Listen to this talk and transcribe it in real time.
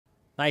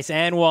Nice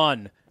and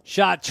one.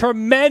 Shot.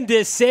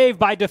 Tremendous save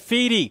by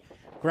DiFede.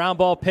 Ground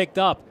ball picked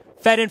up.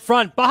 Fed in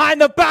front.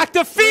 Behind the back.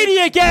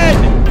 DiFede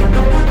again!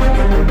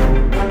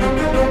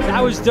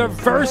 That was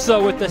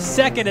Diverso with the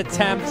second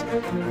attempt.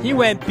 He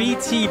went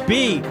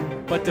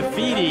BTB. But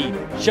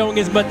DiFede showing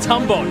his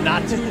Matumbo.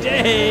 Not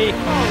today.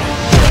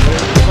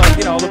 It's like,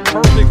 you know, the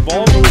perfect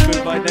ball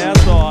movement by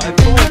Nassau. I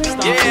thought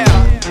stop. Yeah.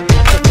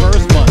 That's the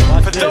first one.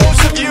 Watch For this. those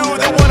of you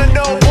that want to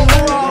know what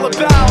we're all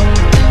about,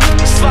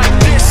 it's like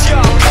this,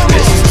 y'all.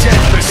 This is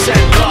 10%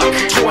 luck,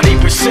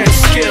 20%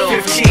 skill,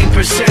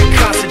 15%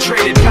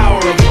 concentrated power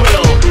of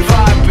will,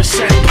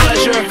 5%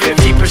 pleasure,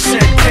 50%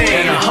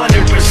 pain, and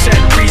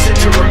 100% reason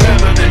to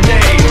remember the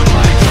name.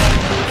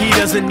 He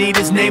doesn't need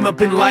his name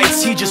up in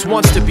lights, he just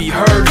wants to be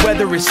heard,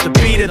 whether it's the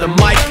beat or the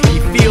mic. He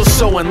feels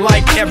so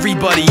unlike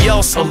everybody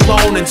else,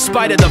 alone, in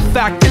spite of the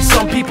fact that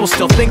some people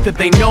still think that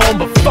they know him,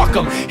 but fuck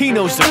him, he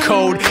knows the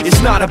code.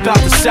 It's not about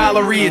the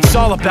salary, it's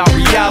all about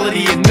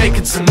reality and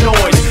making some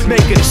noise,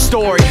 making a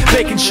story,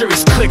 making sure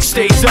his click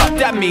stays up.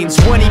 That means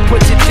when he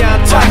puts it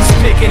down, Tyke's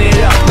picking it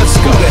up. Let's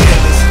go.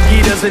 He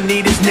doesn't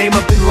need his name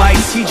up in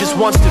lights, he just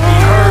wants to be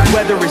heard,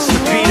 whether it's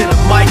the beat or the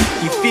mic.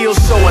 He feels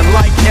so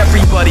unlike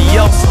everybody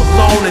else,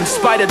 alone, in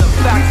spite of the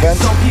fact that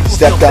some people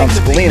still think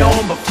that they know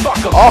him, but fuck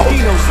him,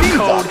 he knows the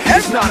code.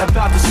 It's not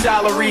about the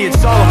salary,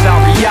 it's all about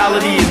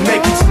reality and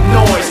making some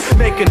noise,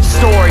 making a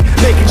story,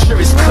 making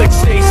sure his click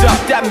stays up.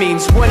 That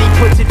means when he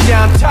puts it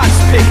down, Tyke's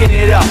picking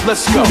it up.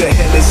 Let's go. Who the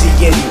hell is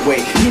he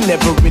anyway? He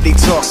never really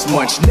talks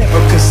much, never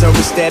concerned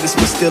with status,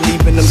 but still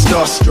leaving them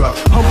starstruck.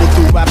 Humble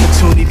through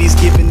opportunities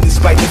given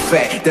despite the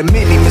fact that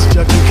many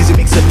misjudge him cause he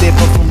makes a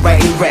living from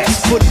writing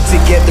raps. Put it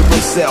together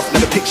himself,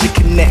 now the picture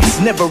connects.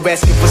 Never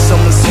asking for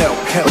someone's help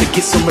or to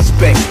get some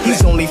respect.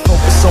 He's only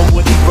focused on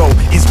what he wrote.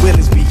 His will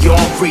is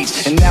beyond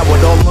reach, and now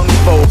it all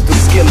unfolds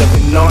through skill of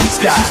an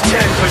non-stop.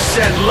 This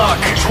is 10% luck,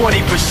 20%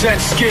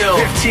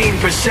 skill,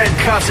 15%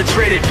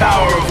 concentrated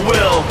power of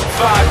will,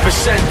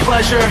 5%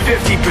 pleasure,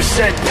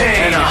 50%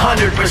 pain, and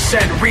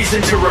 100%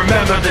 reason to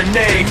remember the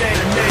name.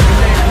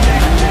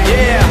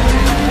 Yeah.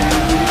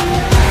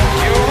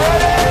 You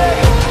ready?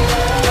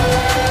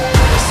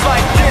 It's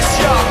like this,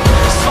 y'all.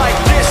 It's like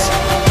this.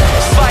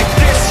 It's like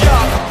this,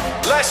 y'all.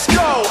 Let's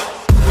go.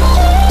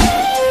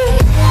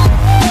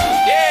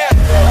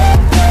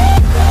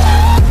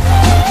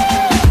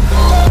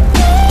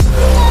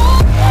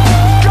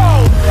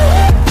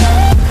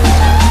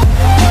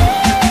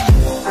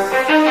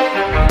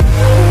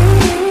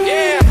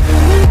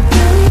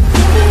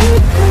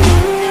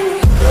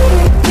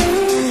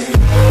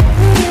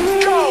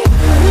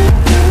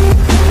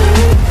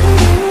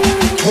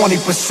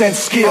 Percent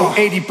skill,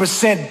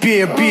 80%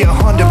 beer, be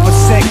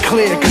 100%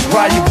 clear, cause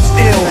Ryu was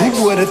ill.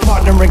 Who would've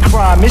partner in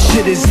crime? This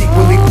shit is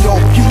equally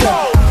dope, you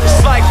know.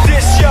 It's like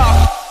this,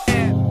 y'all.